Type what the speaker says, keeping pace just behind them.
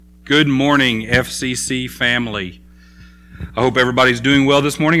Good morning, FCC family. I hope everybody's doing well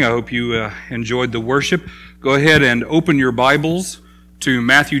this morning. I hope you enjoyed the worship. Go ahead and open your Bibles to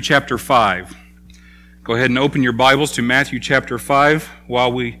Matthew chapter 5. Go ahead and open your Bibles to Matthew chapter 5.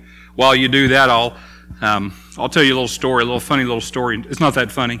 While you do that, I'll tell you a little funny little story. It's not that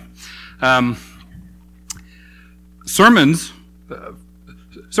funny. Sermons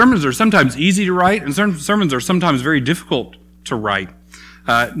are sometimes easy to write, and sermons are sometimes very difficult to write.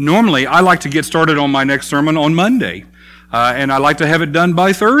 Normally, I like to get started on my next sermon on Monday, and I like to have it done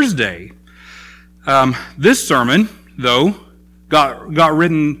by Thursday. This sermon, though, got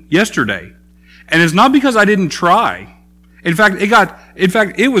written yesterday, and it's not because I didn't try. In fact,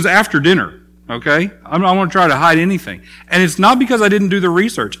 it was after dinner. Okay, I don't want to try to hide anything, and it's not because I didn't do the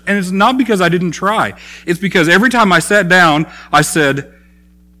research, and it's not because I didn't try. It's because every time I sat down, I said,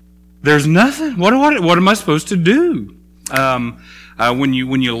 "There's nothing. What am I supposed to do?" When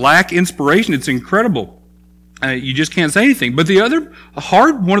you lack inspiration, it's incredible. You just can't say anything. But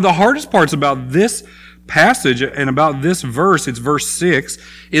one of the hardest parts about this passage and about this verse, it's verse 6,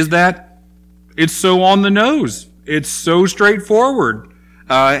 is that it's so on the nose. It's so straightforward.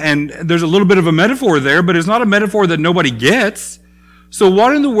 And there's a little bit of a metaphor there, but it's not a metaphor that nobody gets. So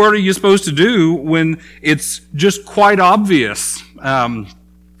what in the world are you supposed to do when it's just quite obvious? And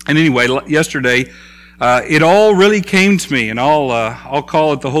anyway, yesterday, it all really came to me, and I'll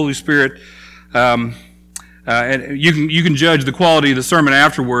call it the Holy Spirit. And you can judge the quality of the sermon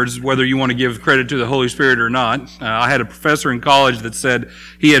afterwards, whether you want to give credit to the Holy Spirit or not. I had a professor in college that said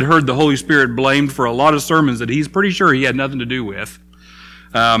he had heard the Holy Spirit blamed for a lot of sermons that he's pretty sure he had nothing to do with.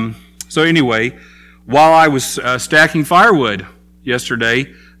 So anyway, while I was stacking firewood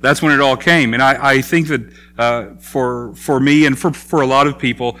yesterday, that's when it all came. And I think that for me and for a lot of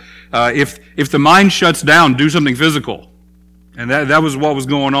people, if the mind shuts down, do something physical. And that was what was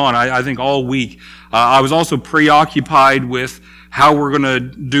going on, I think, all week. I was also preoccupied with how we're going to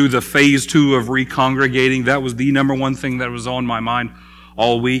do the phase 2 of recongregating. That was the number one thing that was on my mind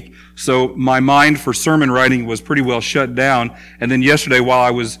all week. So my mind for sermon writing was pretty well shut down. And then yesterday, while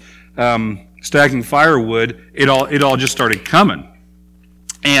I was stacking firewood, it all just started coming.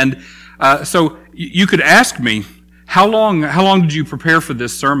 And so you could ask me, how long did you prepare for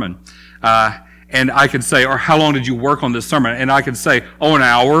this sermon? And I could say, or how long did you work on this sermon? And I could say, an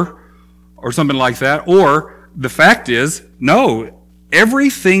hour or something like that. Or the fact is, no,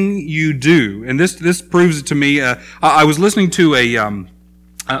 everything you do, and this proves it to me. I was listening to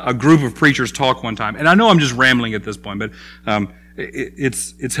a group of preachers talk one time, and I know I'm just rambling at this point, but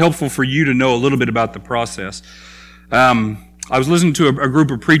it's helpful for you to know a little bit about the process. I was listening to a group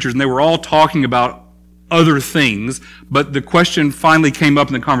of preachers, and they were all talking about other things, but the question finally came up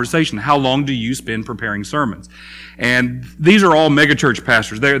in the conversation: how long do you spend preparing sermons? And these are all megachurch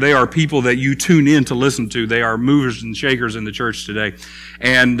pastors. They are people that you tune in to listen to. They are movers and shakers in the church today.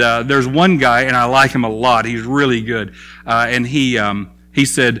 And there's one guy, and I like him a lot. He's really good. And he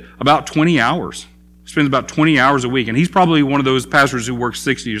said about 20 hours. Spends about 20 hours a week. And he's probably one of those pastors who works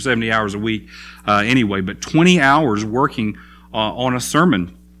 60 or 70 hours a week anyway. But 20 hours working on a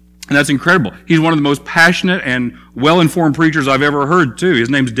sermon. And that's incredible. He's one of the most passionate and well-informed preachers I've ever heard, too. His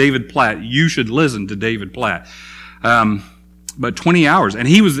name's David Platt. You should listen to David Platt. But 20 hours, and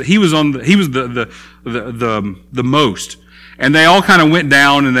he was the most. And they all kind of went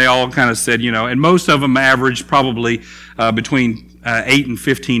down, and they all kind of said, and most of them averaged probably between 8 and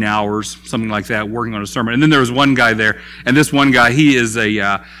 15 hours, something like that, working on a sermon. And then there was one guy there, and this one guy, he's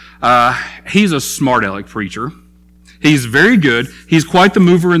a smart aleck preacher. He's very good. He's quite the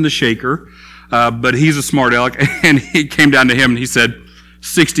mover and the shaker, but he's a smart aleck. And it came down to him, and he said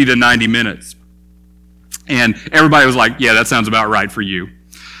 60 to 90 minutes. And everybody was like, yeah, that sounds about right for you.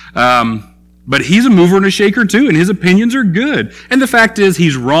 But he's a mover and a shaker too, and his opinions are good. And the fact is,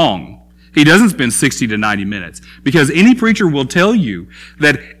 he's wrong. He doesn't spend 60 to 90 minutes. Because any preacher will tell you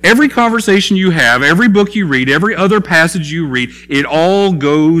that every conversation you have, every book you read, every other passage you read, it all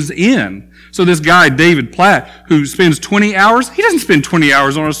goes in. So this guy, David Platt, who spends 20 hours, he doesn't spend 20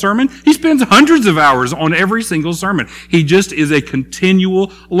 hours on a sermon. He spends hundreds of hours on every single sermon. He just is a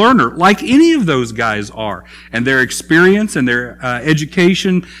continual learner, like any of those guys are. And their experience and their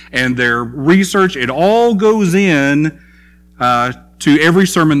education and their research, it all goes in to every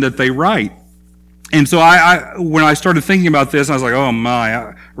sermon that they write. And so when I started thinking about this, I was like, oh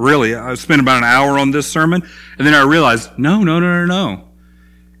my, I spent about an hour on this sermon. And then I realized, no.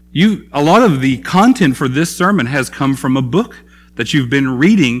 A lot of the content for this sermon has come from a book that you've been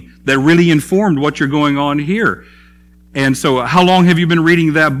reading that really informed what you're going on here. And so how long have you been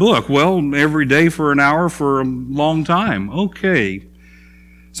reading that book? Well, every day for an hour for a long time. Okay.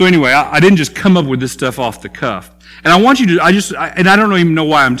 So anyway, I didn't just come up with this stuff off the cuff. And I want you to, and I don't even know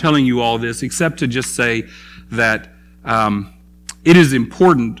why I'm telling you all this, except to just say that it is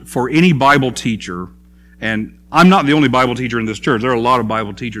important for any Bible teacher, and I'm not the only Bible teacher in this church. There are a lot of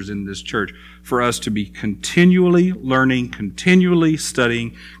Bible teachers in this church, for us to be continually learning, continually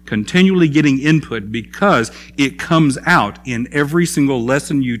studying, continually getting input, because it comes out in every single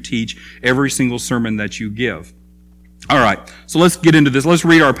lesson you teach, every single sermon that you give. All right, so let's get into this. Let's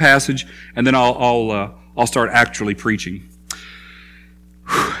read our passage, and then I'll start actually preaching.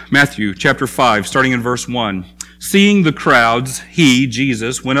 Matthew chapter 5, starting in verse 1. Seeing the crowds, he,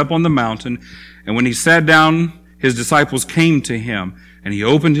 Jesus, went up on the mountain, and when he sat down, his disciples came to him, and he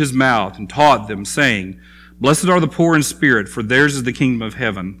opened his mouth and taught them, saying, Blessed are the poor in spirit, for theirs is the kingdom of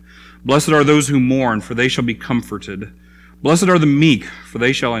heaven. Blessed are those who mourn, for they shall be comforted. Blessed are the meek, for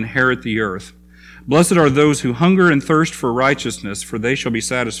they shall inherit the earth. Blessed are those who hunger and thirst for righteousness, for they shall be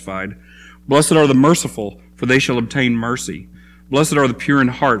satisfied. Blessed are the merciful, for they shall obtain mercy. Blessed are the pure in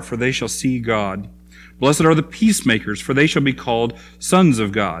heart, for they shall see God. Blessed are the peacemakers, for they shall be called sons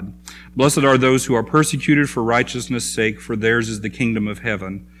of God. Blessed are those who are persecuted for righteousness' sake, for theirs is the kingdom of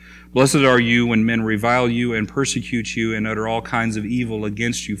heaven. Blessed are you when men revile you and persecute you and utter all kinds of evil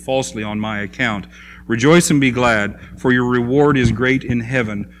against you falsely on my account. Rejoice and be glad, for your reward is great in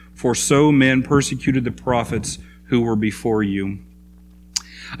heaven, for so men persecuted the prophets who were before you.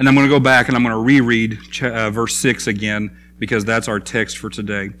 And I'm going to go back and I'm going to reread verse 6 again, because that's our text for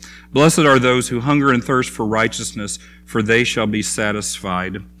today. Blessed are those who hunger and thirst for righteousness, for they shall be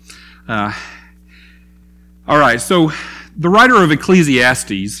satisfied. All right, so the writer of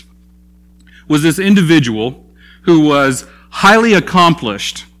Ecclesiastes was this individual who was highly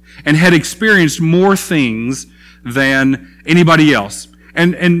accomplished and had experienced more things than anybody else.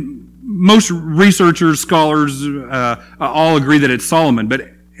 And most researchers, scholars, all agree that it's Solomon, but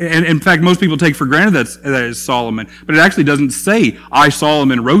and in fact, most people take for granted that it's Solomon, but it actually doesn't say, I,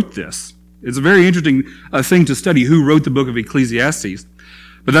 Solomon, wrote this. It's a very interesting thing to study, who wrote the book of Ecclesiastes.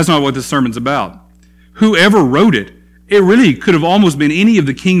 But that's not what this sermon's about. Whoever wrote it, it really could have almost been any of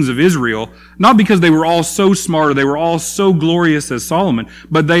the kings of Israel, not because they were all so smart or they were all so glorious as Solomon,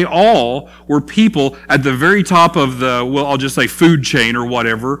 but they all were people at the very top of the, well, I'll just say food chain or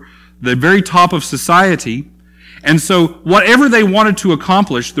whatever, the very top of society. And so whatever they wanted to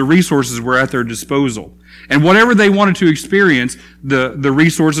accomplish, the resources were at their disposal. And whatever they wanted to experience, the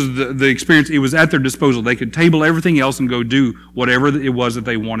resources, the experience, it was at their disposal. They could table everything else and go do whatever it was that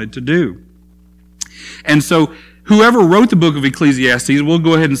they wanted to do. And so whoever wrote the book of Ecclesiastes, we'll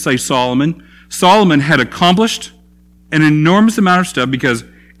go ahead and say Solomon. Solomon had accomplished an enormous amount of stuff, because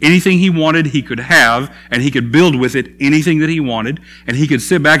anything he wanted, he could have, and he could build with it anything that he wanted, and he could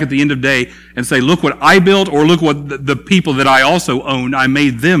sit back at the end of the day and say, look what I built, or look what the people that I also owned, I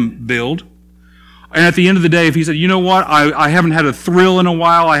made them build. And at the end of the day, if he said, you know what, I haven't had a thrill in a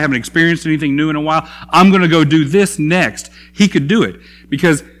while, I haven't experienced anything new in a while, I'm going to go do this next, he could do it,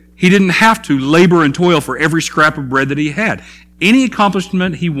 because he didn't have to labor and toil for every scrap of bread that he had. Any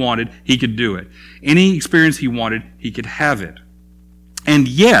accomplishment he wanted, he could do it. Any experience he wanted, he could have it. And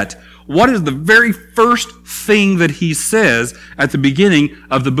yet, what is the very first thing that he says at the beginning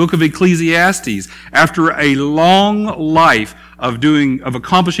of the book of Ecclesiastes? After a long life of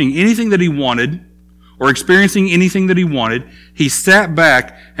accomplishing anything that he wanted, or experiencing anything that he wanted, he sat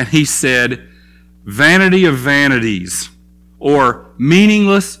back and he said, vanity of vanities, or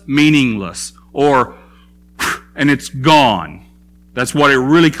meaningless, or, and it's gone. That's what it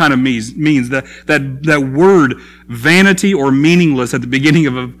really kind of means. That word vanity or meaningless at the beginning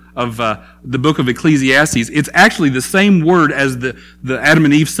of the book of Ecclesiastes, it's actually the same word as the Adam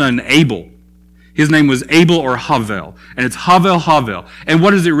and Eve son Abel. His name was Abel or Havel, and it's Havel. And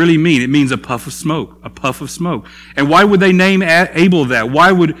what does it really mean? It means a puff of smoke, a puff of smoke. And why would they name Abel that?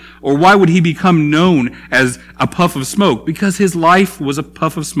 Why would he become known as a puff of smoke? Because his life was a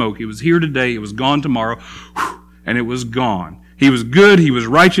puff of smoke. It was here today, it was gone tomorrow, and it was gone. He was good, he was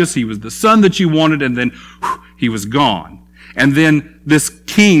righteous, he was the son that you wanted, and then he was gone. And then this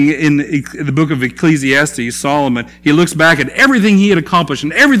king in the book of Ecclesiastes, Solomon, he looks back at everything he had accomplished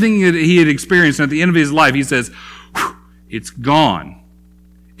and everything that he had experienced, and at the end of his life he says, it's gone.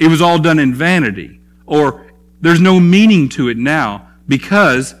 It was all done in vanity. Or there's no meaning to it now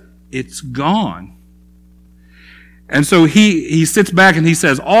because it's gone. And so he sits back and he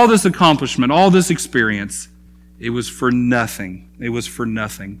says, all this accomplishment, all this experience, it was for nothing. It was for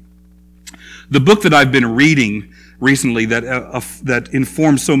nothing. The book that I've been reading recently that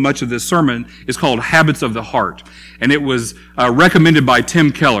informs so much of this sermon is called Habits of the Heart. And it was recommended by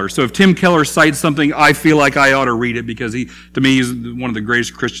Tim Keller. So if Tim Keller cites something, I feel like I ought to read it because to me, he's one of the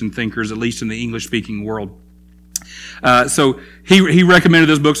greatest Christian thinkers, at least in the English-speaking world. So he recommended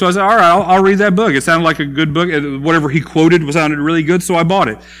this book. So I said, all right, I'll read that book. It sounded like a good book. Whatever he quoted sounded really good, so I bought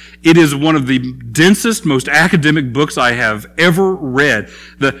it. It is one of the densest, most academic books I have ever read.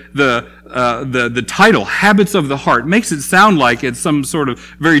 The title, Habits of the Heart, makes it sound like it's some sort of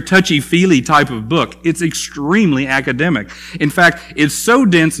very touchy-feely type of book. It's extremely academic. In fact, it's so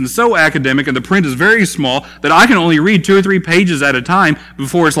dense and so academic, and the print is very small, that I can only read 2 or 3 pages at a time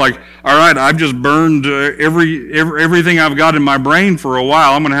before it's like, all right, I've just burned everything I've got in my brain for a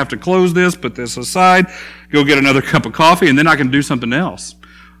while. I'm going to have to close this, put this aside, go get another cup of coffee, and then I can do something else.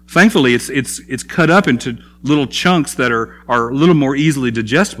 Thankfully, it's cut up into little chunks that are a little more easily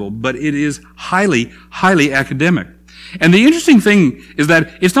digestible, but it is highly, highly academic. And the interesting thing is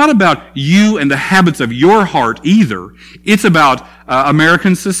that it's not about you and the habits of your heart either. It's about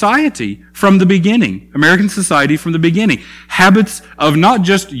American society from the beginning. American society from the beginning. Habits of not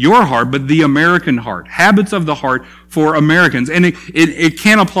just your heart, but the American heart. Habits of the heart for Americans. And it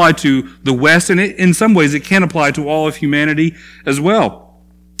can apply to the West, and in some ways it can apply to all of humanity as well.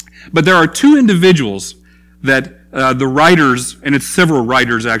 But there are 2 individuals that the writers, and it's several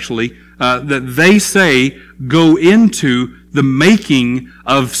writers actually, that they say go into the making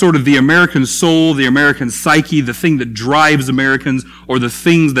of sort of the American soul, the American psyche, the thing that drives Americans, or the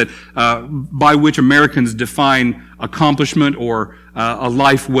things that by which Americans define accomplishment or a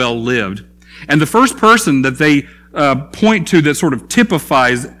life well lived. And the first person that they point to that sort of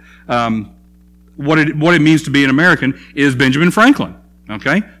typifies what it means to be an American is Benjamin Franklin.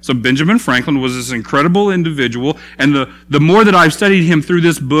 Okay? So Benjamin Franklin was this incredible individual, and the more that I've studied him through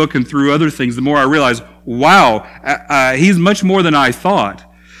this book and through other things, the more I realize, wow, he's much more than I thought.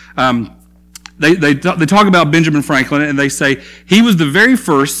 They talk about Benjamin Franklin, and they say he was the very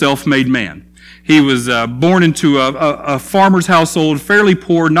first self-made man. He was born into a farmer's household, fairly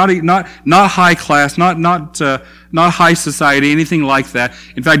poor, not high class, not high society, anything like that.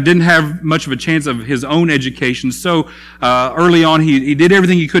 In fact, didn't have much of a chance of his own education. So early on, he did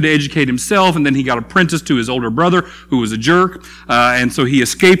everything he could to educate himself, and then he got apprenticed to his older brother, who was a jerk. And so he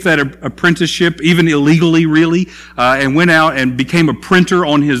escaped that apprenticeship, even illegally, really, and went out and became a printer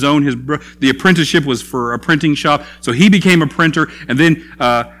on his own. The apprenticeship was for a printing shop, so he became a printer, and then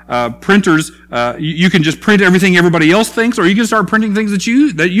printers, you can just print everything everybody else thinks, or you can start printing things that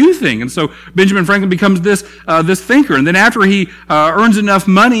you think. And so Benjamin Franklin becomes this thinker, and then after he earns enough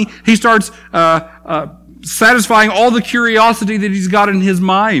money, he starts satisfying all the curiosity that he's got in his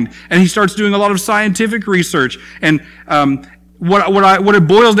mind, and he starts doing a lot of scientific research. And what it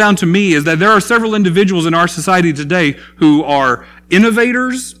boils down to me is that there are several individuals in our society today who are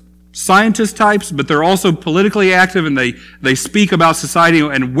innovators, scientist types, but they're also politically active, and they speak about society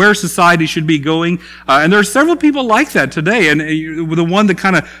and where society should be going. And there are several people like that today. And the one that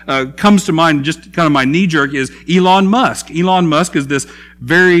kind of comes to mind, just kind of my knee jerk, is Elon Musk. Elon Musk is this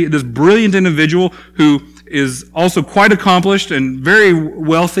brilliant individual who is also quite accomplished and very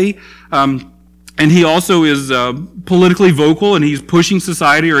wealthy. And he also is politically vocal, and he's pushing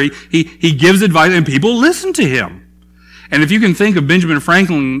society, or he gives advice, and people listen to him. And if you can think of Benjamin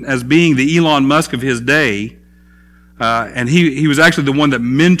Franklin as being the Elon Musk of his day, and he was actually the one that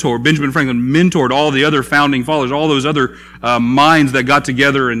Benjamin Franklin mentored all the other founding fathers, all those other minds that got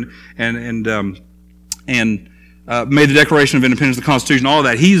together and made the Declaration of Independence, the Constitution, all of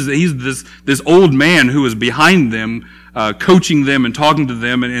that. He's this old man who was behind them, coaching them and talking to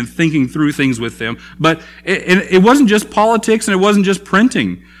them and thinking through things with them. But it wasn't just politics, and it wasn't just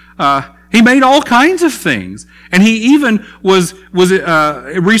printing. He made all kinds of things. And he even was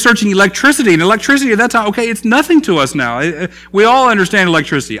researching electricity. And electricity at that time, okay, it's nothing to us now. We all understand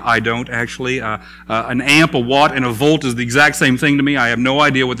electricity. I don't, actually. An amp, a watt, and a volt is the exact same thing to me. I have no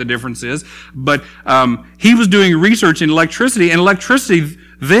idea what the difference is. But he was doing research in electricity, and electricity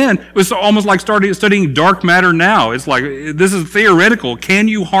then was almost like studying dark matter now. It's like, this is theoretical. Can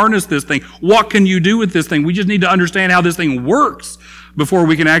you harness this thing? What can you do with this thing? We just need to understand how this thing works before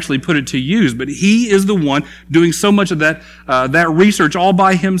we can actually put it to use. But he is the one doing so much of that research all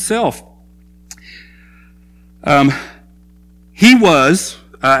by himself. He was,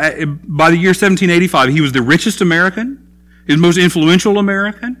 by the year 1785, he was the richest American, the most influential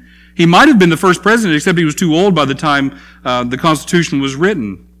American. He might have been the first president, except he was too old by the time the Constitution was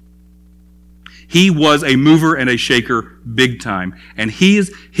written. He was a mover and a shaker big time. And his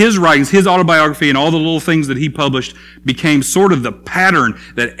writings, his autobiography, and all the little things that he published became sort of the pattern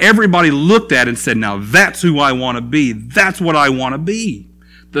that everybody looked at and said, now that's who I want to be. That's what I want to be.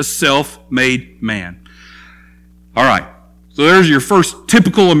 The self-made man. All right. So there's your first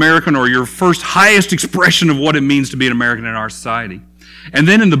typical American, or your first highest expression of what it means to be an American in our society. And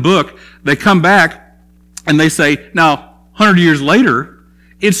then in the book, they come back and they say, now, 100 years later,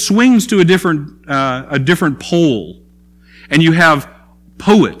 it swings to a different pole. And you have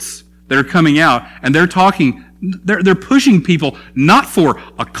poets that are coming out, and they're pushing people not for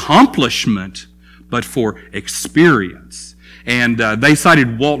accomplishment, but for experience. And they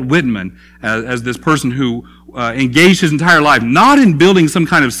cited Walt Whitman as this person who engaged his entire life not in building some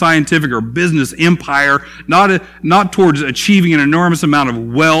kind of scientific or business empire, not towards achieving an enormous amount of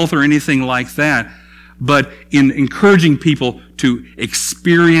wealth or anything like that, but in encouraging people to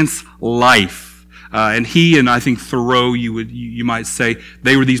experience life. And he and I think Thoreau, you might say,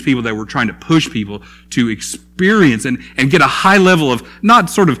 they were these people that were trying to push people to experience and get a high level of not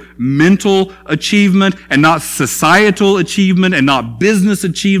sort of mental achievement and not societal achievement and not business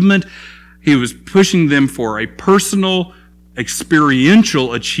achievement. He was pushing them for a personal,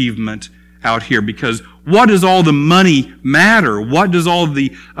 experiential achievement out here, because what does all the money matter? What does all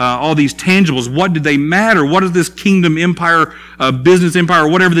these tangibles, what do they matter? What does this kingdom empire, business empire,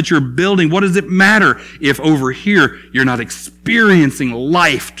 whatever that you're building, what does it matter if over here you're not experiencing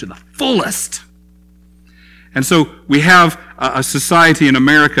life to the fullest? And so we have a society in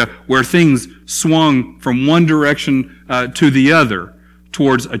America where things swung from one direction to the other,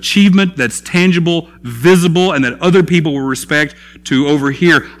 towards achievement that's tangible, visible, and that other people will respect, to over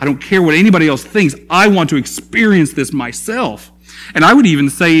here, I don't care what anybody else thinks, I want to experience this myself. And I would even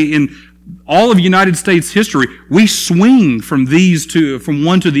say in all of United States history, we swing from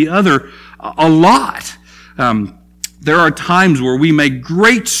one to the other a lot. There are times where we make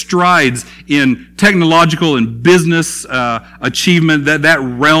great strides in technological and business achievement, that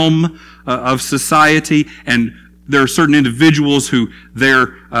realm of society, and there are certain individuals who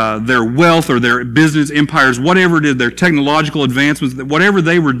their wealth or their business empires, whatever it is, their technological advancements, whatever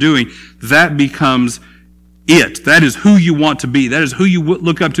they were doing, that becomes it. That is who you want to be. That is who you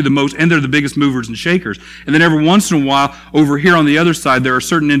look up to the most, and they're the biggest movers and shakers. And then every once in a while, over here on the other side, there are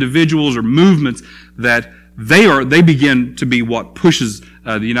certain individuals or movements that they begin to be what pushes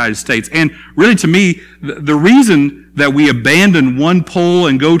the United States. And really, to me, the reason that we abandon one pole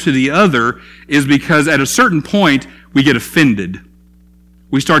and go to the other is because at a certain point, we get offended.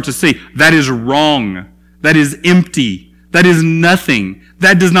 We start to see, that is wrong. That is empty. That is nothing.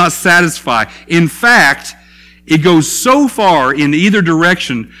 That does not satisfy. In fact, it goes so far in either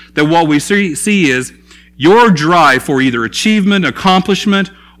direction that what we see is your drive for either achievement, accomplishment,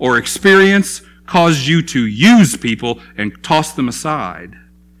 or experience caused you to use people and toss them aside.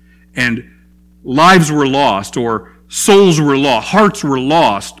 And lives were lost, or souls were lost, hearts were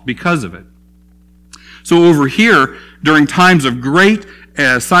lost because of it. So over here, during times of great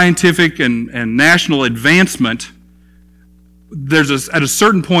scientific and national advancement, at a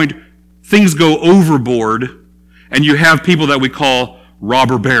certain point, things go overboard, and you have people that we call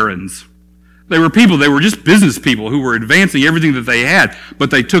robber barons. They were just business people who were advancing everything that they had,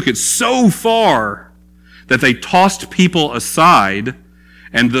 but they took it so far that they tossed people aside,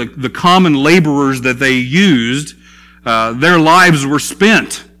 and the common laborers that they used, their lives were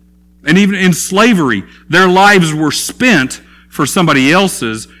spent. And even in slavery, their lives were spent for somebody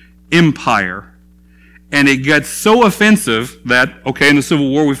else's empire. And it gets so offensive that, okay, in the Civil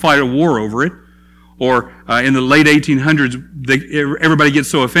War, we fight a war over it. Or in the late 1800s, everybody gets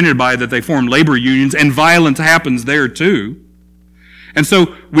so offended by it that they form labor unions, and violence happens there too. And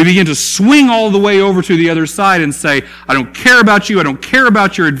so we begin to swing all the way over to the other side and say, I don't care about you, I don't care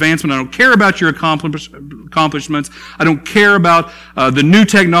about your advancement, I don't care about your accomplishments, I don't care about the new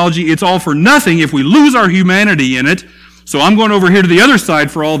technology, it's all for nothing if we lose our humanity in it, so I'm going over here to the other side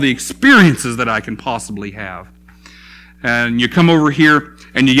for all the experiences that I can possibly have. And you come over here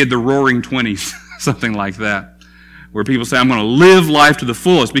and you get the roaring 20s, something like that, where people say, I'm going to live life to the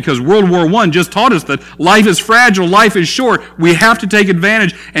fullest, because World War I just taught us that life is fragile, life is short. We have to take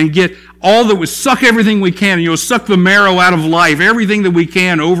advantage and get all that we suck everything we can, suck the marrow out of life, everything that we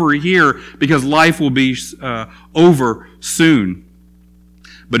can over here, because life will be over soon.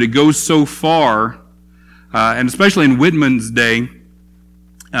 But it goes so far, and especially in Whitman's day,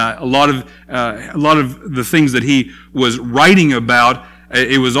 a lot of the things that he was writing about,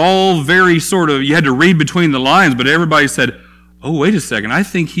 it was all very sort of, you had to read between the lines, but everybody said, oh, wait a second, I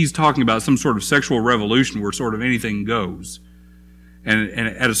think he's talking about some sort of sexual revolution where sort of anything goes. And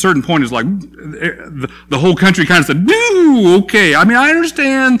at a certain point, it's like the whole country kind of said, "No, okay. I mean, I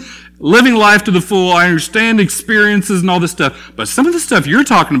understand living life to the full. I understand experiences and all this stuff. But some of the stuff you're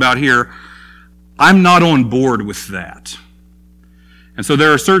talking about here, I'm not on board with that." And so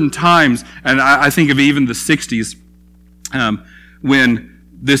there are certain times, and I think of even the 60s, when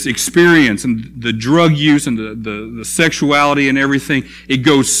this experience and the drug use and the sexuality and everything, it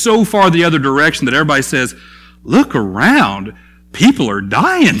goes so far the other direction that everybody says, "Look around. People are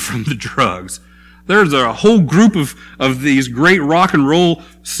dying from the drugs." There's a whole group of these great rock and roll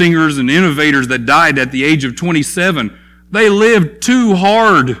singers and innovators that died at the age of 27. They lived too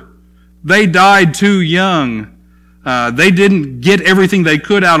hard. They died too young. They didn't get everything they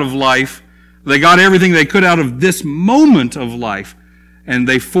could out of life. They got everything they could out of this moment of life, and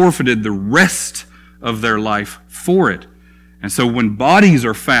they forfeited the rest of their life for it. And so when bodies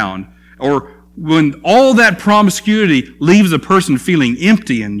are found, or when all that promiscuity leaves a person feeling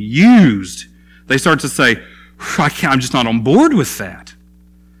empty and used, they start to say, I'm just not on board with that.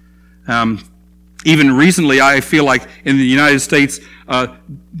 Even recently, I feel like in the United States,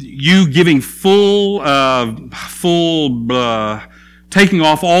 you giving full taking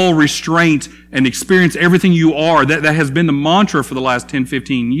off all restraint and experience everything you are, that has been the mantra for the last 10,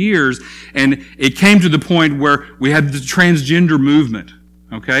 15 years. And it came to the point where we had the transgender movement,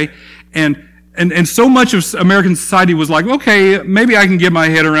 okay? And so much of American society was like, okay, maybe I can get my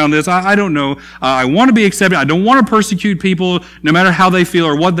head around this. I don't know. I want to be accepted. I don't want to persecute people, no matter how they feel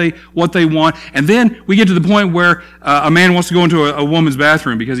or what they want. And then we get to the point where a man wants to go into a woman's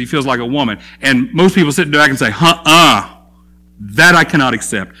bathroom because he feels like a woman. And most people sit back and say, that I cannot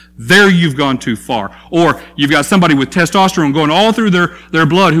accept. There you've gone too far. Or you've got somebody with testosterone going all through their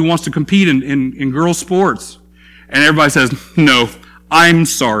blood who wants to compete in girls' sports. And everybody says, no, I'm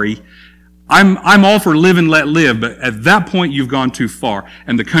sorry. I'm all for live and let live, but at that point you've gone too far,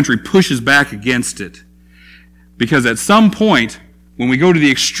 and the country pushes back against it. Because at some point, when we go to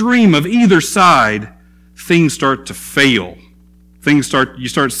the extreme of either side, things start to fail. You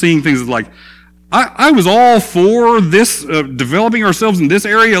start seeing things like, I was all for this, developing ourselves in this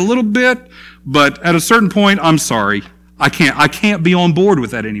area a little bit, but at a certain point, I'm sorry. I can't be on board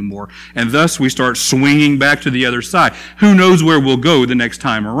with that anymore. And thus we start swinging back to the other side. Who knows where we'll go the next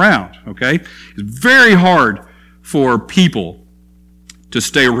time around, okay? It's very hard for people to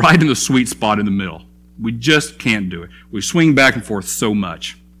stay right in the sweet spot in the middle. We just can't do it. We swing back and forth so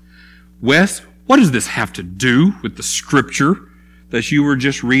much. Wes, what does this have to do with the scripture that you were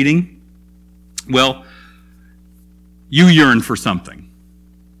just reading? Well, you yearn for something,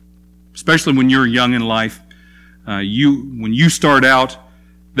 especially when you're young in life. When you start out,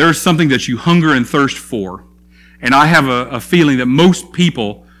 there's something that you hunger and thirst for. And I have a feeling that most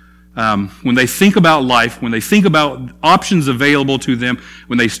people, when they think about life, when they think about options available to them,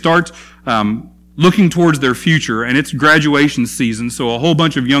 when they start looking towards their future, and it's graduation season, so a whole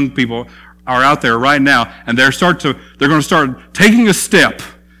bunch of young people are out there right now, and they're going to start taking a step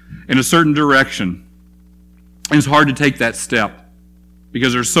in a certain direction. And it's hard to take that step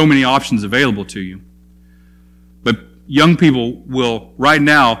because there's so many options available to you. But young people will right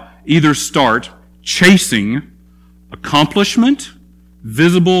now either start chasing accomplishment,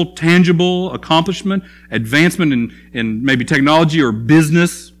 visible, tangible accomplishment, advancement in maybe technology or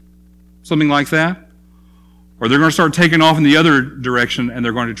business, something like that. Or they're going to start taking off in the other direction, and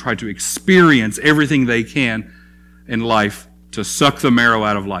they're going to try to experience everything they can in life to suck the marrow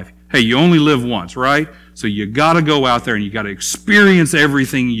out of life. Hey, you only live once, right? So you got to go out there and you got to experience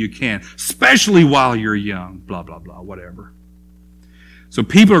everything you can, especially while you're young, blah, blah, blah, whatever. So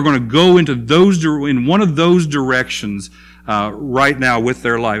people are going to go into in one of those directions right now with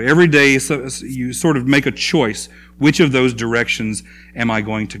their life. Every day you sort of make a choice. Which of those directions am I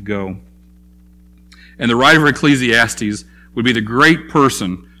going to go? And the writer of Ecclesiastes would be the great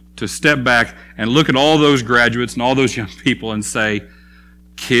person to step back and look at all those graduates and all those young people and say,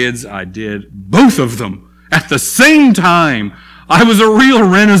 kids, I did both of them at the same time. I was a real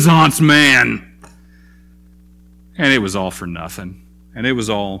Renaissance man. And it was all for nothing. And it was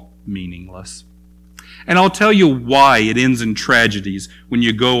all meaningless. And I'll tell you why it ends in tragedies when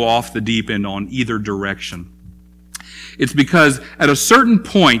you go off the deep end on either direction. It's because at a certain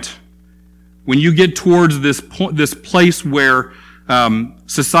point, when you get towards this place where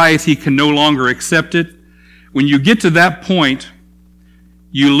society can no longer accept it, when you get to that point,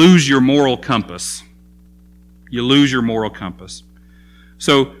 you lose your moral compass. You lose your moral compass.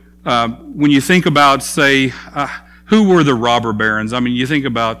 So when you think about, say, who were the robber barons? I mean, you think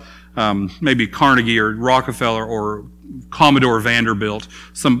about maybe Carnegie or Rockefeller or Commodore Vanderbilt,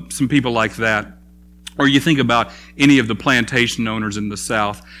 some people like that. Or you think about any of the plantation owners in the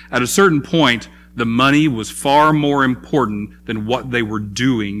South. At a certain point, the money was far more important than what they were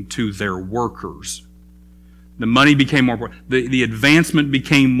doing to their workers. The money became more important. The advancement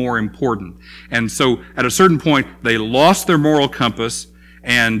became more important. And so at a certain point, they lost their moral compass,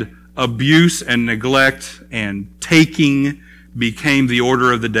 and abuse and neglect and taking became the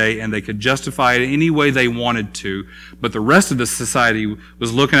order of the day, and they could justify it any way they wanted to. But the rest of the society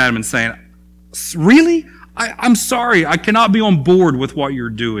was looking at them and saying, really? I'm sorry. I cannot be on board with what you're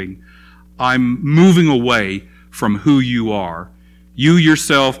doing. I'm moving away from who you are. You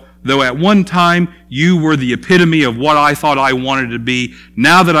yourself, though at one time you were the epitome of what I thought I wanted to be,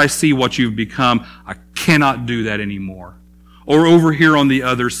 now that I see what you've become, I cannot do that anymore. Or over here on the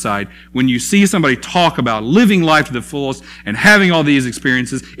other side, when you see somebody talk about living life to the fullest and having all these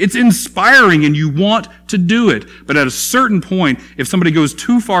experiences, it's inspiring and you want to do it. But at a certain point, if somebody goes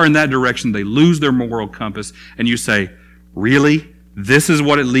too far in that direction, they lose their moral compass, and you say, really? This is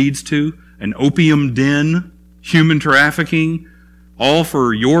what it leads to? An opium den? Human trafficking? All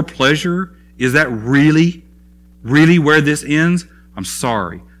for your pleasure? Is that really where this ends? I'm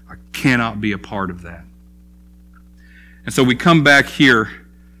sorry. I cannot be a part of that. And so we come back here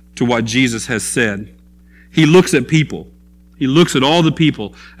to what Jesus has said. He looks at people. He looks at all the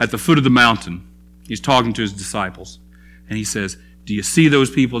people at the foot of the mountain. He's talking to his disciples. And he says, do you see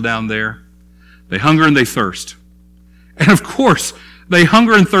those people down there? They hunger and they thirst. And of course, they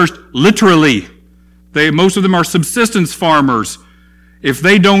hunger and thirst literally. Most of them are subsistence farmers. If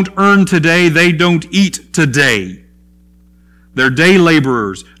they don't earn today, they don't eat today. They're day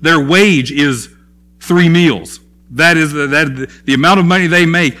laborers. Their wage is 3 meals. That is the amount of money they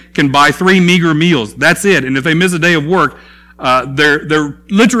make can buy 3 meager meals. That's it. And if they miss a day of work, they're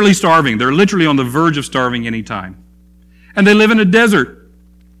literally starving. They're literally on the verge of starving any time. And they live in a desert.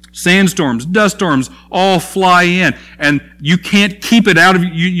 Sandstorms, dust storms all fly in, and you can't keep it out of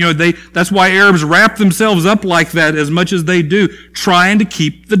you. That's why Arabs wrap themselves up like that as much as they do, trying to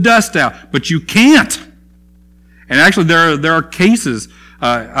keep the dust out. But you can't. And actually, there are cases.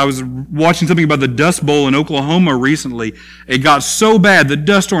 I was watching something about the Dust Bowl in Oklahoma recently. It got so bad, the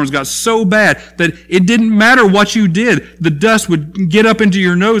dust storms got so bad that it didn't matter what you did. The dust would get up into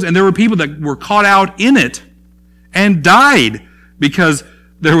your nose, and there were people that were caught out in it and died because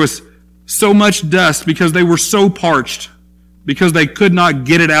there was so much dust, because they were so parched, because they could not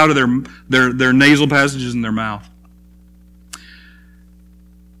get it out of their nasal passages in their mouth.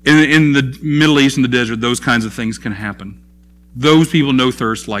 In the Middle East, in the desert, those kinds of things can happen. Those people know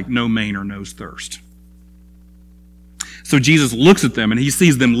thirst like no Mainer knows thirst. So Jesus looks at them and he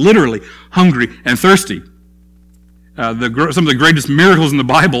sees them literally hungry and thirsty. Some of the greatest miracles in the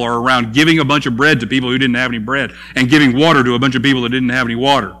Bible are around giving a bunch of bread to people who didn't have any bread and giving water to a bunch of people that didn't have any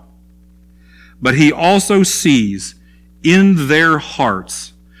water. But he also sees in their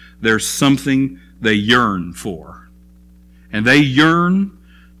hearts there's something they yearn for. And they yearn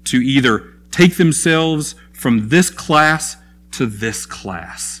to either take themselves from this class to this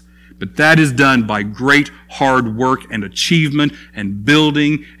class. But that is done by great hard work and achievement and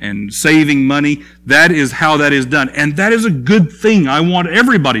building and saving money. That is how that is done. And that is a good thing. I want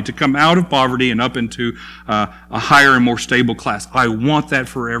everybody to come out of poverty and up into a higher and more stable class. I want that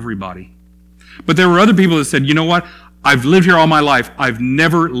for everybody. But there were other people that said, you know what? I've lived here all my life. I've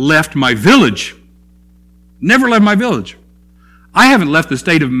never left my village. Never left my village. I haven't left the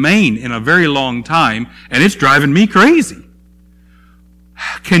state of Maine in a very long time, and it's driving me crazy.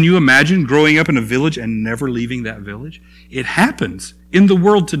 Can you imagine growing up in a village and never leaving that village? It happens in the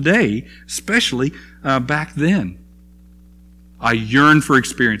world today, especially back then. I yearn for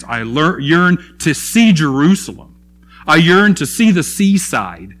experience. I yearn to see Jerusalem. I yearn to see the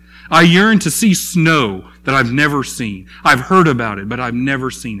seaside. I yearn to see snow that I've never seen. I've heard about it, but I've never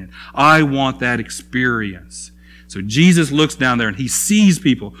seen it. I want that experience. So Jesus looks down there and he sees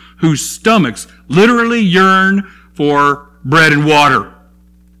people whose stomachs literally yearn for bread and water.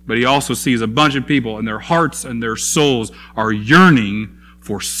 But he also sees a bunch of people and their hearts and their souls are yearning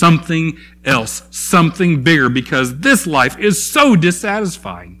for something else, something bigger, because this life is so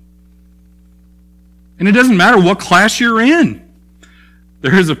dissatisfying. And it doesn't matter what class you're in.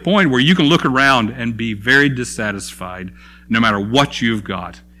 There is a point where you can look around and be very dissatisfied no matter what you've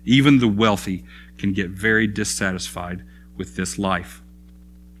got. Even the wealthy can get very dissatisfied with this life.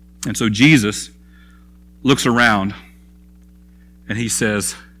 And so Jesus looks around and he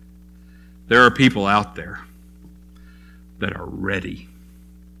says, there are people out there that are ready.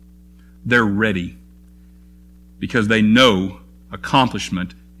 They're ready because they know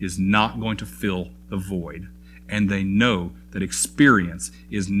accomplishment is not going to fill the void. And they know that experience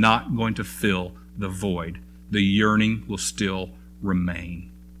is not going to fill the void. The yearning will still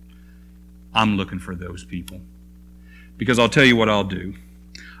remain. I'm looking for those people. Because I'll tell you what I'll do.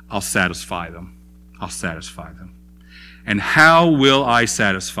 I'll satisfy them. I'll satisfy them. And how will I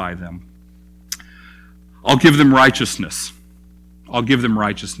satisfy them? I'll give them righteousness. I'll give them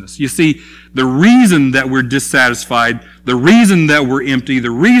righteousness. You see, the reason that we're dissatisfied, the reason that we're empty,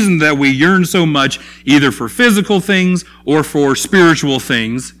 the reason that we yearn so much, either for physical things or for spiritual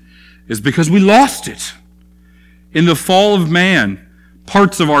things, is because we lost it. In the fall of man,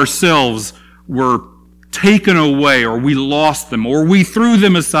 parts of ourselves were taken away, or we lost them, or we threw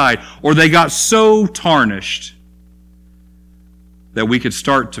them aside, or they got so tarnished that we could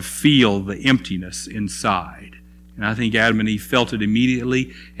start to feel the emptiness inside. And I think Adam and Eve felt it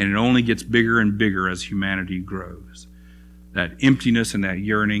immediately, and it only gets bigger and bigger as humanity grows. That emptiness and that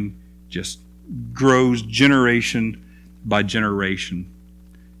yearning just grows generation by generation.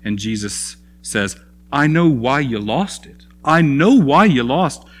 And Jesus says, I know why you lost it. I know why you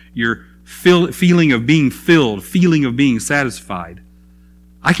lost your feeling of being filled, feeling of being satisfied.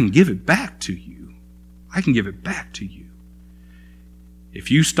 I can give it back to you. I can give it back to you. If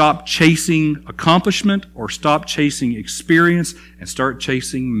you stop chasing accomplishment or stop chasing experience and start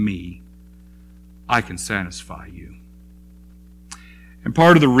chasing me, I can satisfy you. And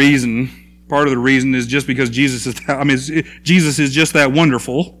part of the reason is just because Jesus is just that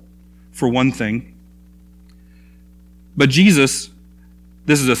wonderful, for one thing. But Jesus,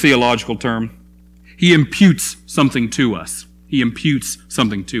 this is a theological term, he imputes something to us. He imputes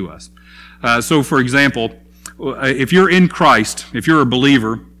something to us. So for example, if you're in Christ, if you're a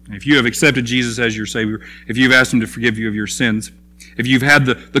believer, if you have accepted Jesus as your Savior, if you've asked Him to forgive you of your sins, if you've had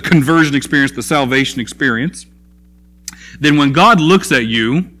the conversion experience, the salvation experience, then when God looks at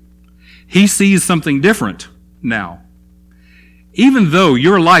you, He sees something different now. Even though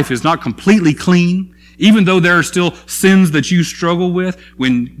your life is not completely clean, even though there are still sins that you struggle with,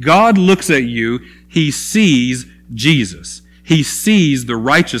 when God looks at you, He sees Jesus. He sees the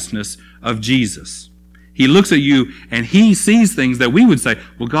righteousness of Jesus. He looks at you and He sees things that we would say,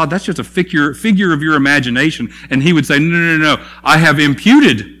 well, God, that's just a figure of your imagination. And He would say, no. I have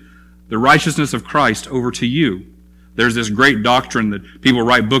imputed the righteousness of Christ over to you. There's this great doctrine that people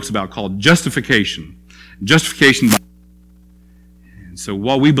write books about called justification. Justification. And so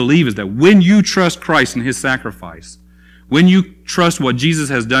what we believe is that when you trust Christ and His sacrifice, when you trust what Jesus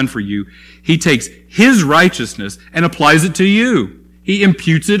has done for you, He takes His righteousness and applies it to you. He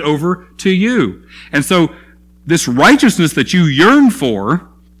imputes it over to you. And so this righteousness that you yearn for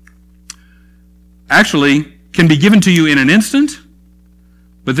actually can be given to you in an instant,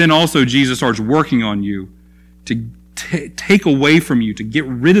 but then also Jesus starts working on you to take away from you, to get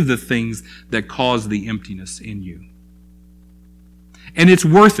rid of the things that cause the emptiness in you. And it's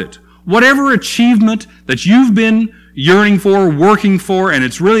worth it. Whatever achievement that you've been yearning for, working for, and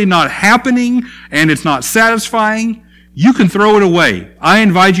it's really not happening, and it's not satisfying, you can throw it away. I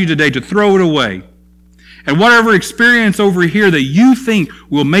invite you today to throw it away. And whatever experience over here that you think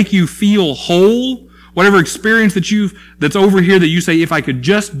will make you feel whole, whatever experience that's over here that you say, if I could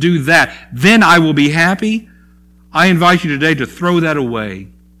just do that, then I will be happy, I invite you today to throw that away.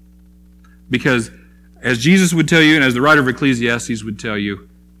 Because as Jesus would tell you, and as the writer of Ecclesiastes would tell you,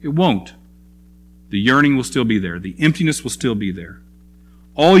 it won't. The yearning will still be there. The emptiness will still be there.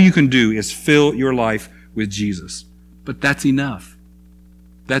 All you can do is fill your life with Jesus. But that's enough.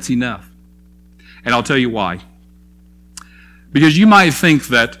 That's enough. And I'll tell you why. Because you might think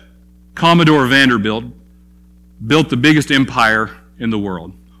that Commodore Vanderbilt built the biggest empire in the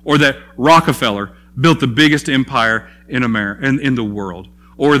world, or that Rockefeller built the biggest empire in the world,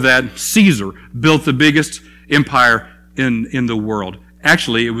 or that Caesar built the biggest empire in the world.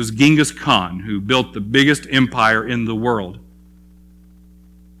 Actually, it was Genghis Khan who built the biggest empire in the world.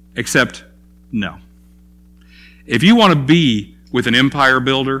 Except, no. If you want to be with an empire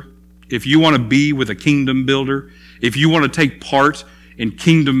builder, if you want to be with a kingdom builder, if you want to take part in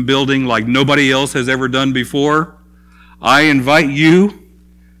kingdom building like nobody else has ever done before, I invite you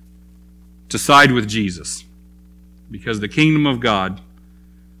to side with Jesus. Because the kingdom of God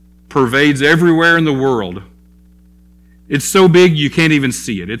pervades everywhere in the world. It's so big you can't even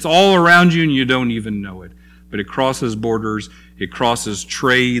see it. It's all around you and you don't even know it. But it crosses borders, it crosses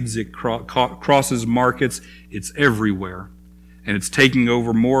trades, it crosses markets. It's everywhere. And it's taking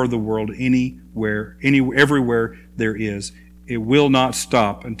over more of the world everywhere there is. It will not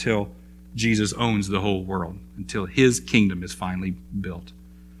stop until Jesus owns the whole world, until His kingdom is finally built.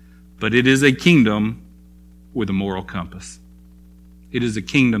 But it is a kingdom with a moral compass. It is a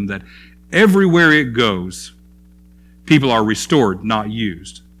kingdom that everywhere it goes, people are restored, not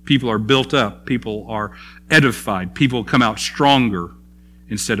used. People are built up. People are edified. People come out stronger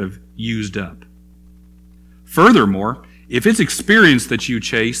instead of used up. Furthermore, if it's experience that you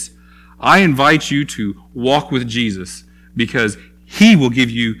chase, I invite you to walk with Jesus, because He will give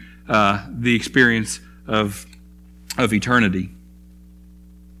you the experience of eternity.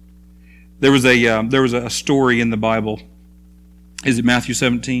 There was a story in the Bible. Is it Matthew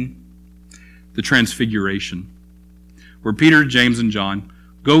 17? The Transfiguration, where Peter, James, and John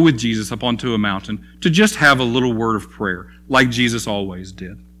go with Jesus up onto a mountain to just have a little word of prayer, like Jesus always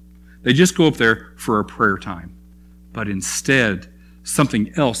did. They just go up there for a prayer time. But instead,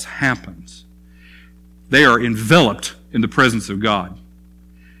 something else happens. They are enveloped in the presence of God.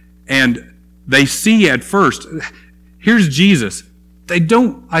 And they see at first, here's Jesus.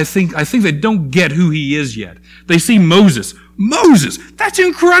 I think they don't get who He is yet. They see Moses. Moses, that's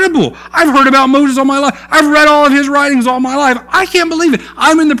incredible. I've heard about Moses all my life. I've read all of his writings all my life. I can't believe it.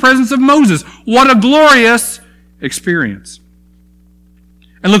 I'm in the presence of Moses. What a glorious experience.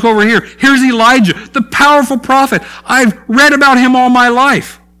 And look over here. Here's Elijah, the powerful prophet. I've read about him all my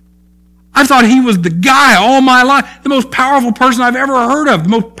life. I thought he was the guy all my life, the most powerful person I've ever heard of, the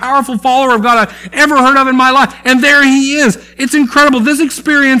most powerful follower of God I've ever heard of in my life. And there he is. It's incredible. This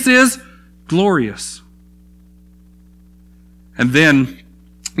experience is glorious. And then,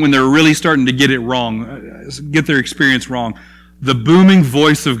 when they're really starting to get it wrong, get their experience wrong, the booming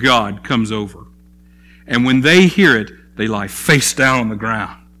voice of God comes over. And when they hear it, they lie face down on the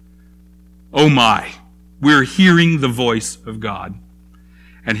ground. Oh my, we're hearing the voice of God.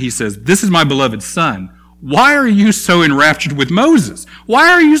 And He says, this is my beloved Son. Why are you so enraptured with Moses? Why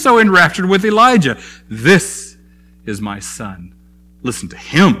are you so enraptured with Elijah? This is my Son. Listen to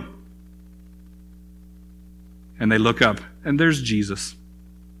him. And they look up, and there's Jesus.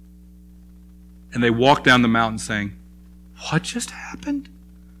 And they walk down the mountain saying, what just happened?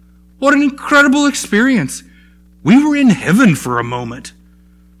 What an incredible experience. We were in heaven for a moment.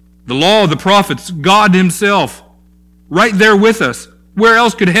 The law, the prophets, God Himself, right there with us. Where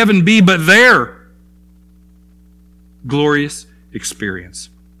else could heaven be but there? Glorious experience.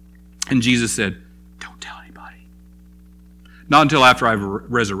 And Jesus said, don't tell anybody. Not until after I've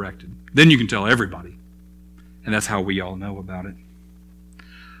resurrected. Then you can tell everybody. And that's how we all know about it.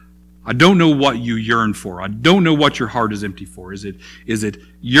 I don't know what you yearn for. I don't know what your heart is empty for. Is it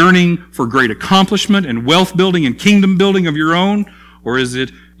yearning for great accomplishment and wealth building and kingdom building of your own? Or is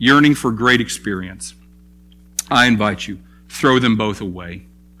it yearning for great experience? I invite you, throw them both away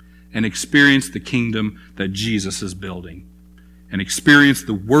and experience the kingdom that Jesus is building, and experience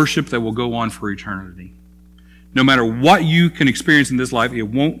the worship that will go on for eternity. No matter what you can experience in this life, it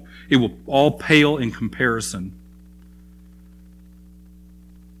will all pale in comparison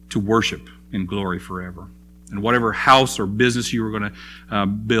to worship in glory forever. And whatever house or business you are going to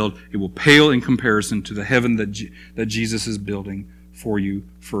build, it will pale in comparison to the heaven that Jesus is building for you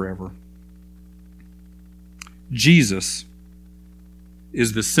forever. Jesus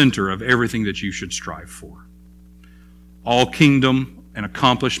is the center of everything that you should strive for. All kingdom and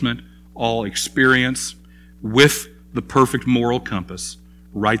accomplishment, all experience with the perfect moral compass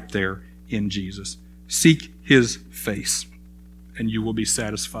right there in Jesus. Seek His face, and you will be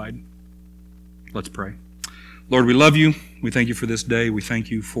satisfied. Let's pray. Lord, we love You. We thank You for this day. We thank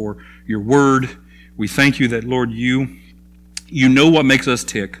You for Your word. We thank You that, Lord, You know what makes us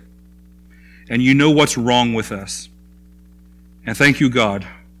tick, and You know what's wrong with us. And thank You, God,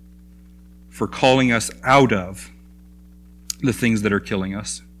 for calling us out of the things that are killing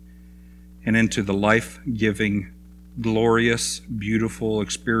us and into the life-giving, glorious, beautiful,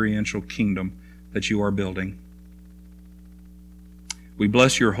 experiential kingdom that You are building. We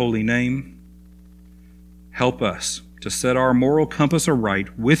bless Your holy name. Help us to set our moral compass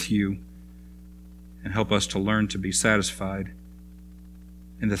aright with You, and help us to learn to be satisfied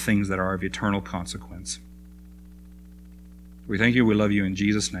in the things that are of eternal consequence. We thank You. We love You in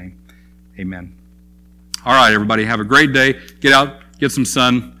Jesus' name. Amen. All right, everybody, have a great day. Get out, get some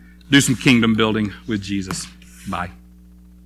sun, do some kingdom building with Jesus. Bye.